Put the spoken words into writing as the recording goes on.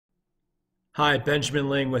Hi, Benjamin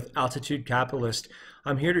Ling with Altitude Capitalist.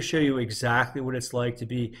 I'm here to show you exactly what it's like to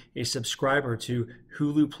be a subscriber to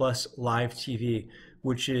Hulu Plus Live TV,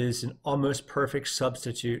 which is an almost perfect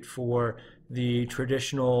substitute for the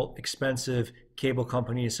traditional expensive cable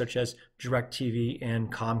companies such as DirecTV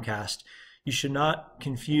and Comcast. You should not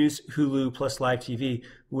confuse Hulu Plus Live TV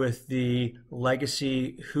with the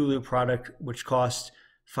legacy Hulu product, which costs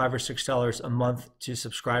 $5 or $6 a month to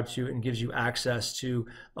subscribe to and gives you access to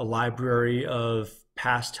a library of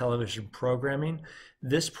past television programming.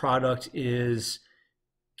 This product is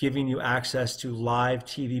giving you access to live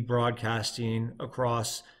TV broadcasting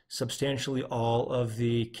across substantially all of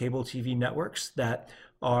the cable TV networks that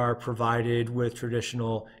are provided with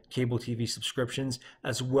traditional cable TV subscriptions,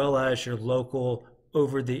 as well as your local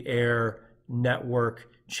over-the-air network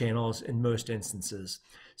channels in most instances.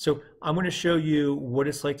 So I'm going to show you what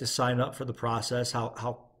it's like to sign up for the process,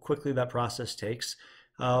 how quickly that process takes.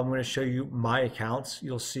 I'm going to show you my accounts.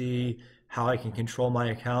 You'll see how I can control my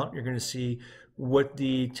account. You're going to see what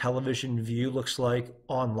the television view looks like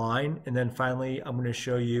online. And then finally, I'm going to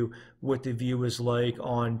show you what the view is like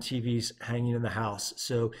on TVs hanging in the house.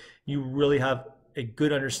 So you really have a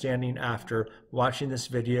good understanding after watching this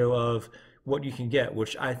video of what you can get,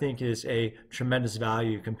 which I think is a tremendous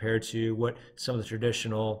value compared to what some of the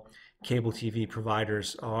traditional cable TV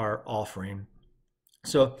providers are offering.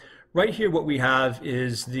 So right here, what we have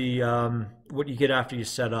is the what you get after you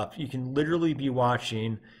set up. You can literally be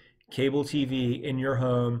watching cable TV in your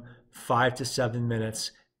home 5 to 7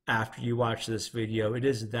 minutes after you watch this video. It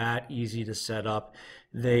is that easy to set up.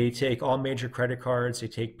 They take all major credit cards, they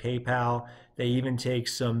take PayPal, they even take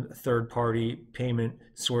some third-party payment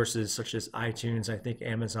sources such as iTunes, I think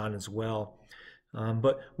Amazon as well.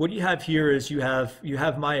 But what you have here is you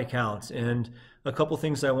have my account, and a couple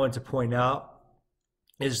things I want to point out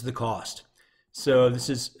is the cost. So this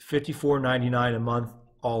is $54.99 a month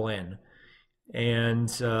all in. And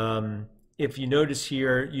if you notice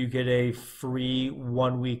here, you get a free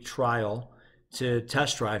 1-week trial to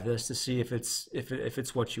test drive this to see if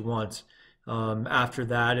it's what you want. After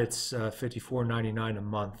that, it's $54.99 a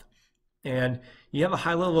month. And you have a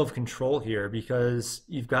high level of control here because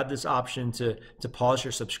you've got this option to pause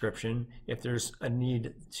your subscription. If there's a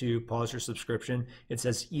need to pause your subscription, it's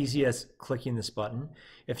as easy as clicking this button.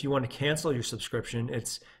 If you want to cancel your subscription,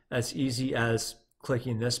 it's as easy as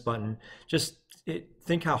clicking this button. Just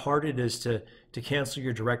think how hard it is to cancel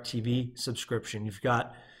your DirecTV subscription. You've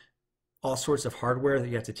got all sorts of hardware that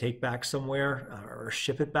you have to take back somewhere or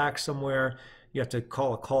ship it back somewhere. You have to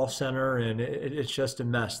call a call center, and it's just a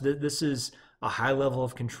mess. This is a high level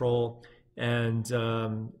of control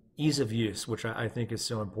and ease of use, which I think is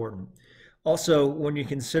so important. Also, when you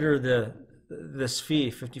consider this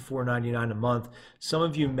fee, $54.99 a month, some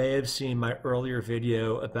of you may have seen my earlier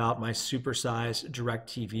video about my supersized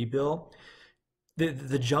DirecTV bill.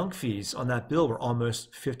 The junk fees on that bill were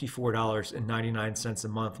almost $54.99 a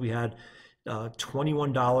month. We had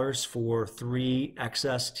 $21 for 3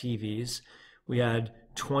 XS TVs. We had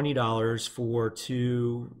 $20 for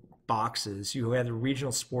 2 boxes. You had a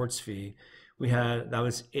regional sports fee. That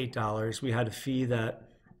was $8. We had a fee that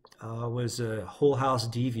was a whole house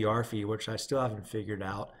DVR fee, which I still haven't figured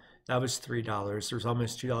out. That was $3. There's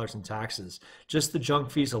almost $2 in taxes. Just the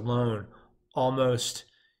junk fees alone almost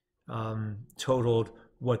totaled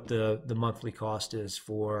what the monthly cost is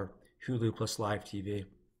for Hulu Plus Live TV.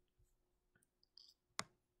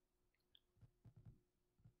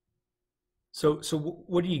 So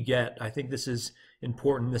what do you get? I think this is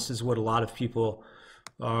important. This is what a lot of people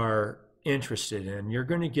are interested in. You're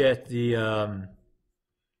going to get the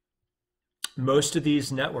most of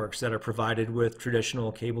these networks that are provided with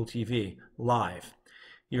traditional cable TV live.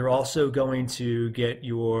 You're also going to get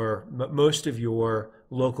most of your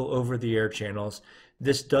local over-the-air channels.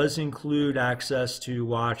 This does include access to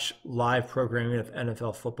watch live programming of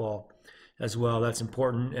NFL football as well. That's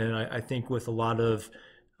important, and I think with a lot of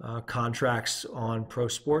contracts on pro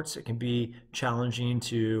sports, it can be challenging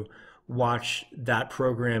to watch that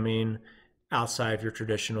programming outside of your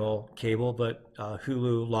traditional cable, but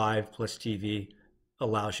Hulu Live Plus TV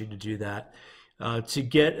allows you to do that. To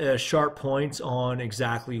get a sharp point on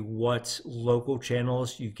exactly what local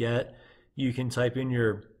channels you get, you can type in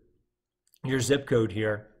your zip code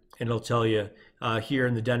here, and it'll tell you. Here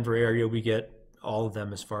in the Denver area, we get all of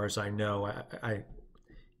them as far as I know.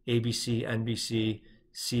 ABC, NBC,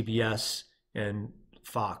 CBS, and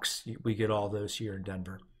Fox. We get all those here in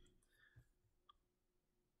Denver.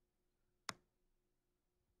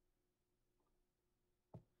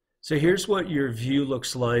 So here's what your view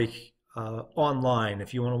looks like online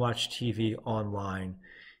if you want to watch TV online.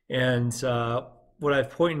 And what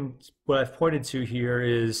I've pointed to here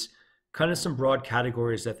is kind of some broad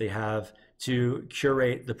categories that they have to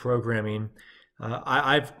curate the programming.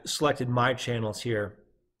 I've selected my channels here.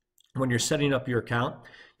 When you're setting up your account,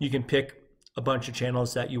 you can pick a bunch of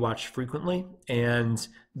channels that you watch frequently, and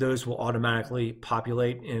those will automatically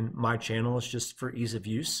populate in my channels just for ease of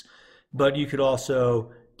use. But you could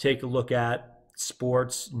also take a look at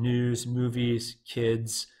sports, news, movies,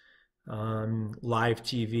 kids, live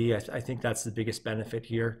TV. I think that's the biggest benefit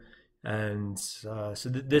here. And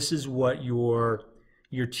this is what your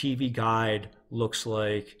TV guide looks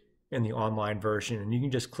like in the online version. And you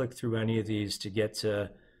can just click through any of these to get to,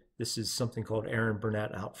 this is something called Aaron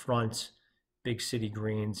Burnett Out Front, Big City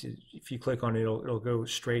Greens. If you click on it, it'll go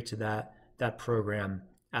straight to that program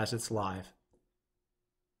as it's live.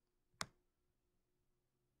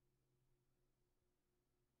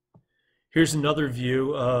 Here's another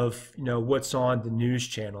view of what's on the news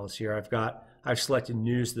channels here. I've selected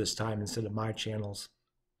news this time instead of my channels.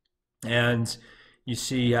 And you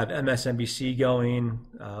see you have MSNBC going,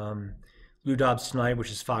 Lou Dobbs Tonight, which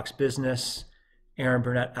is Fox Business, Aaron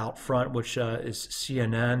Burnett Out Front, which is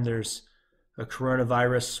CNN. There's a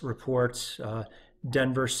coronavirus report,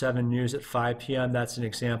 Denver 7 News at 5 p.m. That's an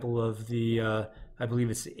example of the, I believe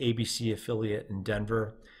it's the ABC affiliate in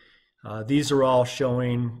Denver. These are all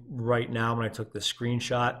showing right now when I took the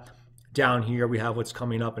screenshot. Down here we have what's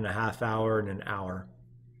coming up in a half hour and an hour.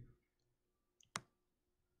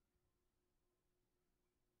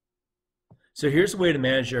 So here's a way to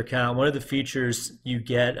manage your account. One of the features you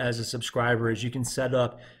get as a subscriber is you can set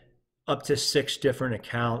up to 6 different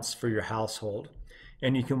accounts for your household.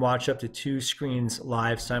 And you can watch up to 2 screens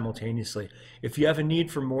live simultaneously. If you have a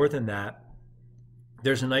need for more than that,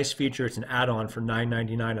 there's a nice feature. It's an add-on for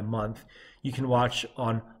 $9.99 a month. You can watch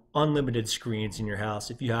on unlimited screens in your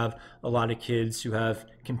house. If you have a lot of kids who have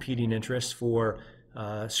competing interests for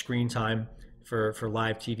screen time for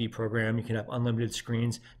live TV program, you can have unlimited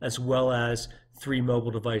screens, as well as 3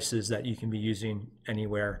 mobile devices that you can be using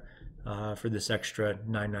anywhere for this extra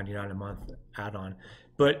 $9.99 a month add-on.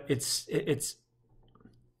 But it's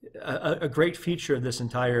a great feature of this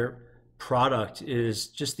entire product is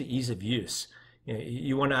just the ease of use.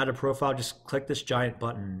 You want to add a profile, just click this giant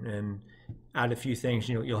button and add a few things.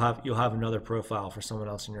 You'll have another profile for someone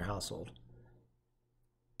else in your household.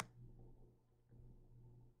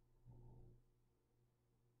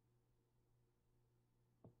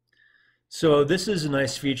 So this is a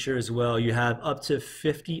nice feature as well. You have up to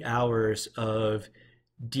 50 hours of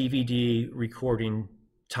DVD recording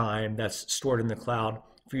time that's stored in the cloud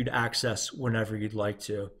for you to access whenever you'd like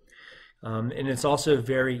to. And it's also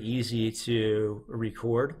very easy to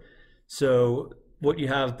record. So what you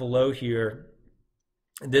have below here,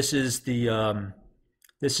 this is the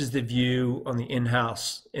view on the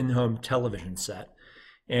in-home television set.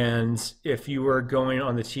 And if you were going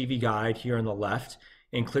on the TV guide here on the left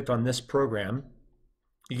and clicked on this program,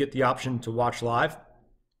 you get the option to watch live,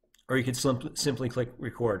 or you can simply click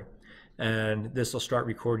record, and this will start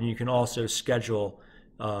recording. You can also schedule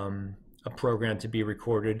a program to be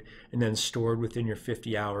recorded and then stored within your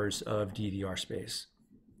 50 hours of DVR space.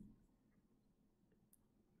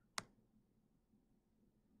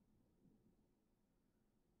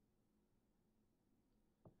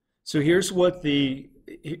 So here's what Hulu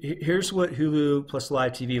plus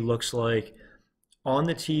Live TV looks like on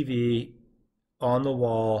the TV, on the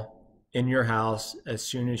wall, in your house as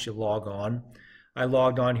soon as you log on. I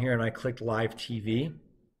logged on here and I clicked Live TV,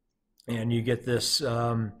 and you get this.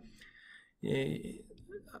 I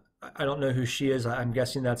don't know who she is. I'm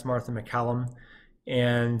guessing that's Martha McCallum.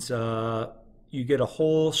 And you get a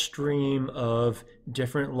whole stream of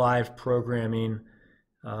different live programming.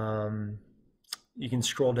 You can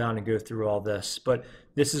scroll down and go through all this. But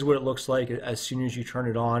this is what it looks like as soon as you turn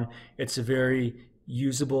it on. It's a very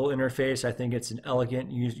usable interface. I think it's an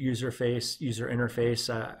elegant user interface.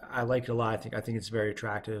 I like it a lot. I think it's very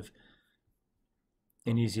attractive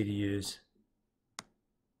and easy to use.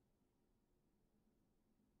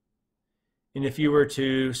 And if you were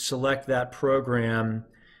to select that program,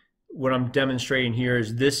 what I'm demonstrating here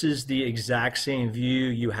is this is the exact same view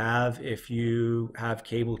you have if you have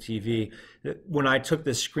cable TV. When I took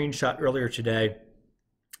this screenshot earlier today,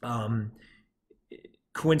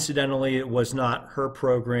 coincidentally, it was not her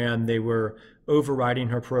program. They were overriding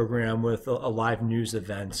her program with a live news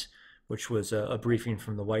event, which was a briefing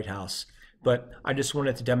from the White House. But I just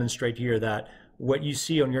wanted to demonstrate here that what you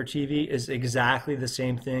see on your TV is exactly the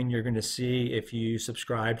same thing you're going to see if you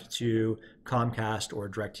subscribed to Comcast or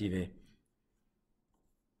DirecTV.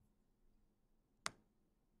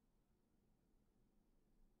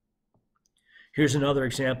 Here's another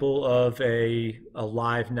example of a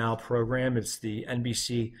live now program. It's the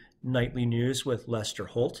NBC Nightly News with Lester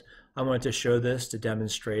Holt. I wanted to show this to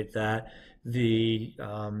demonstrate that the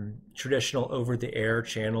traditional over-the-air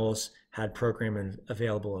channels had programming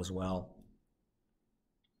available as well.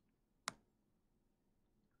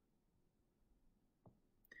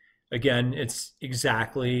 Again, it's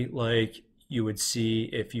exactly like you would see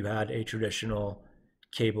if you had a traditional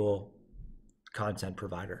cable content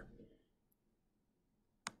provider.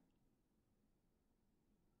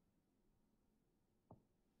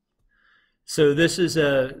 So this is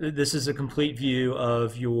a complete view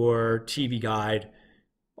of your TV guide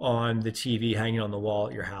on the TV hanging on the wall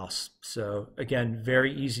at your house. So again,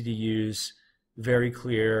 very easy to use, very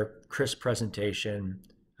clear, crisp presentation.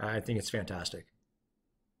 I think it's fantastic.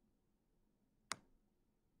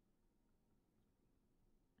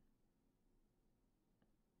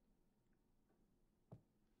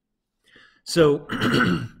 So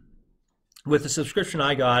with the subscription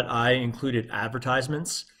I got, I included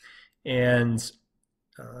advertisements, and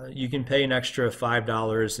you can pay an extra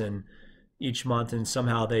 $5 in each month, and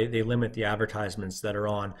somehow they limit the advertisements that are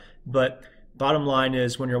on. But bottom line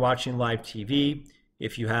is, when you're watching live TV,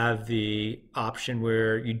 if you have the option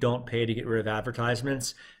where you don't pay to get rid of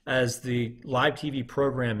advertisements, as the live TV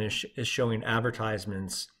program is showing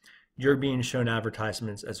advertisements, you're being shown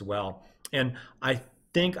advertisements as well. And I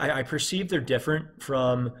think I perceive they're different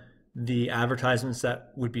from the advertisements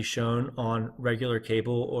that would be shown on regular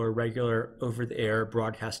cable or regular over-the-air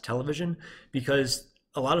broadcast television, because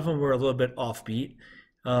a lot of them were a little bit offbeat.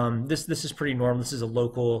 This is pretty normal. This is a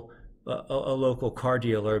local car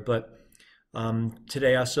dealer, but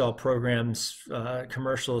today I saw programs,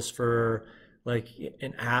 commercials for like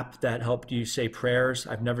an app that helped you say prayers.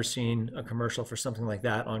 I've never seen a commercial for something like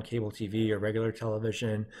that on cable TV or regular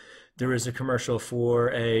television. There was a commercial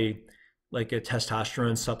for a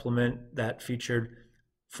testosterone supplement that featured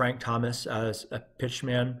Frank Thomas as a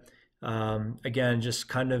pitchman. Again, just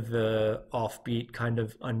kind of the offbeat, kind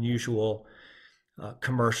of unusual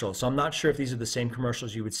commercial. So I'm not sure if these are the same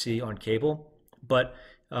commercials you would see on cable, but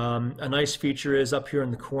a nice feature is up here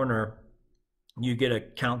in the corner, you get a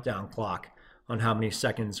countdown clock on how many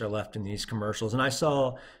seconds are left in these commercials. And I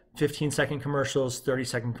saw 15-second commercials,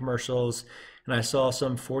 30-second commercials, and I saw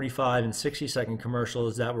some 45 and 60-second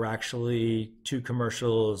commercials that were actually two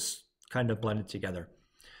commercials kind of blended together.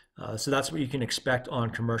 So that's what you can expect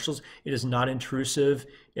on commercials. It is not intrusive,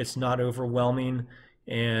 it's not overwhelming,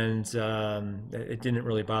 and it didn't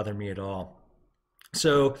really bother me at all.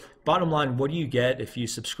 So bottom line, what do you get if you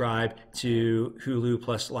subscribe to Hulu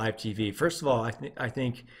plus Live TV? First of all, I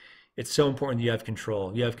think it's so important that you have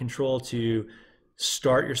control. You have control to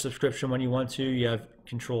start your subscription when you want to. You have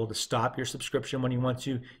control to stop your subscription when you want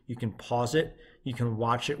to. You can pause it. You can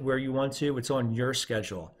watch it where you want to. It's on your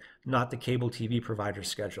schedule, not the cable TV provider's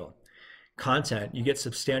schedule. Content, you get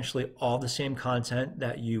substantially all the same content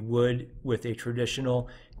that you would with a traditional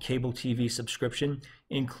cable TV subscription,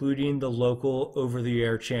 including the local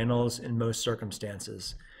over-the-air channels in most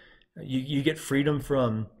circumstances. You get freedom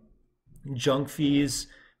from junk fees,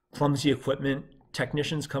 clumsy equipment,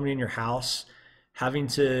 technicians coming in your house, having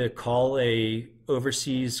to call a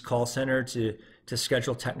overseas call center to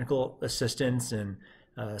schedule technical assistance and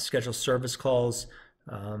schedule service calls.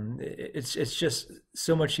 It's just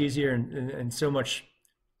so much easier and so much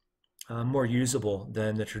more usable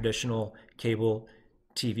than the traditional cable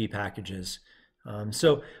TV packages.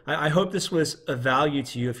 So I hope this was of value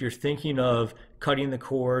to you if you're thinking of cutting the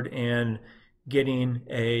cord and getting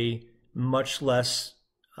a much less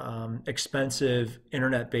expensive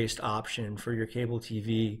internet-based option for your cable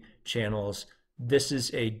TV channels. This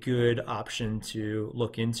is a good option to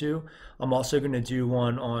look into. I'm also going to do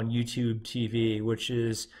one on YouTube TV, which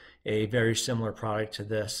is a very similar product to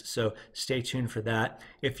this. So stay tuned for that.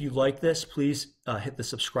 If you like this, please hit the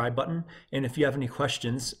subscribe button. And if you have any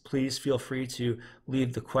questions, please feel free to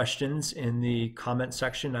leave the questions in the comment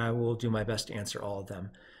section. I will do my best to answer all of them.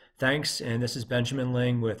 Thanks, and this is Benjamin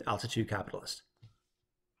Ling with Altitude Capitalist.